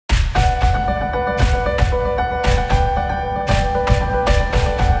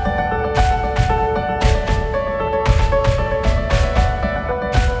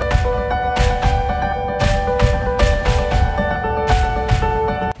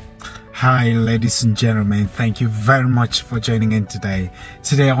Hi ladies and gentlemen, thank you very much for joining in today.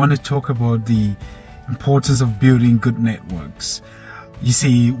 Today I want to talk about the importance of building good networks. You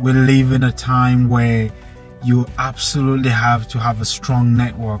see, we live in a time where you absolutely have to have a strong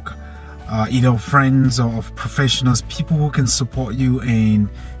network, either of friends or of professionals, people who can support you and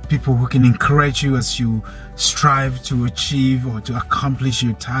people who can encourage you as you strive to achieve or to accomplish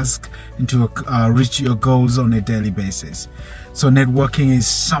your task and to reach your goals on a daily basis. So networking is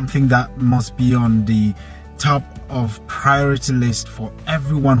something that must be on the top of priority list for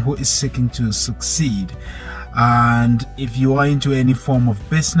everyone who is seeking to succeed. And if you are into any form of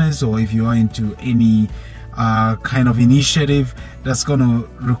business, or if you are into any kind of initiative that's going to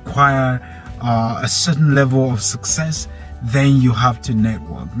require a certain level of success, then you have to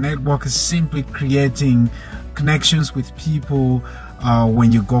network. Network is simply creating connections with people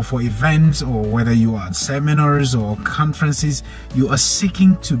when you go for events, or whether you are at seminars or conferences. You are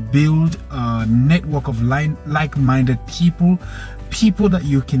seeking to build a network of like-minded people that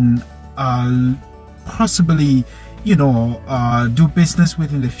you can possibly do business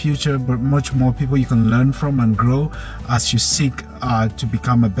with in the future, but much more people you can learn from and grow as you seek to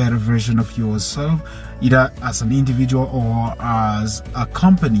become a better version of yourself, either as an individual or as a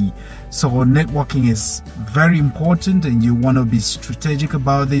company. So networking is very important, and you want to be strategic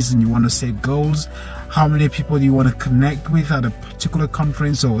about this, and you want to set goals. How many people do you want to connect with at a particular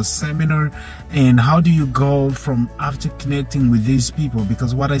conference or a seminar, and how do you go from after connecting with these people?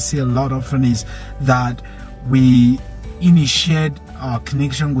 Because what I see a lot often is that we initiate a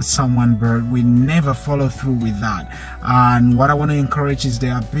connection with someone, but we never follow through with that. And what I want to encourage is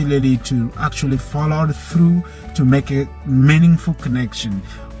the ability to actually follow through to make a meaningful connection,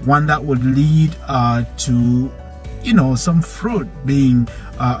 one that would lead to some fruit being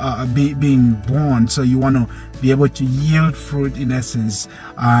born. So you want to be able to yield fruit in essence.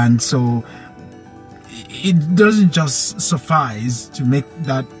 And so it doesn't just suffice to make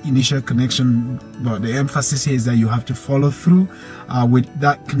that initial connection, but the emphasis here is that you have to follow through with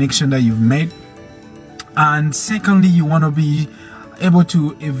that connection that you've made. And secondly, you want to be able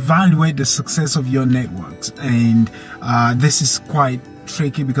to evaluate the success of your networks. And this is quite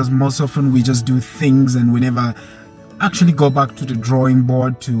tricky, because most often we just do things and we never actually go back to the drawing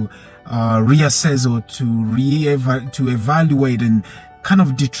board to reassess or to evaluate and kind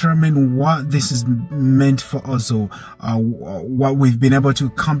of determine what this is meant for us, or what we've been able to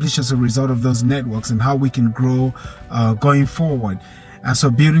accomplish as a result of those networks, and how we can grow going forward. And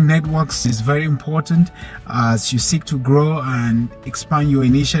so building networks is very important. As you seek to grow and expand your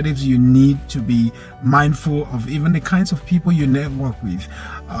initiatives, you need to be mindful of even the kinds of people you network with.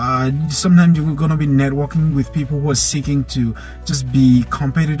 Sometimes you're going to be networking with people who are seeking to just be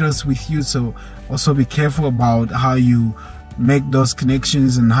competitors with you, so also be careful about how you make those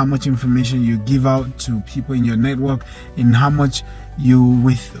connections and how much information you give out to people in your network, and how much you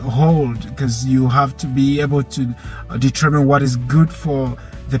withhold, because you have to be able to determine what is good for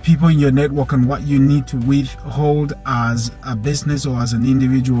the people in your network and what you need to withhold as a business or as an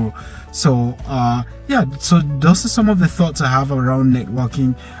individual. So so those are some of the thoughts I have around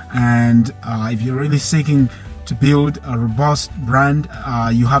networking. And if you're really seeking to build a robust brand,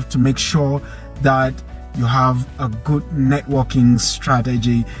 you have to make sure that you have a good networking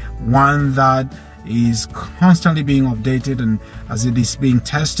strategy, one that is constantly being updated and as it is being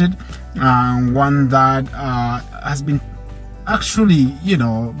tested, one that has been actually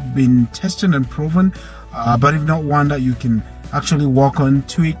been tested and proven, but if not, one that you can actually work on,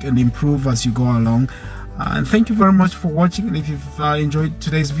 tweak and improve as you go along. And thank you very much for watching. And if you've enjoyed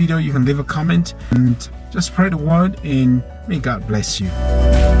today's video, you can leave a comment and just spread the word, and may God bless you.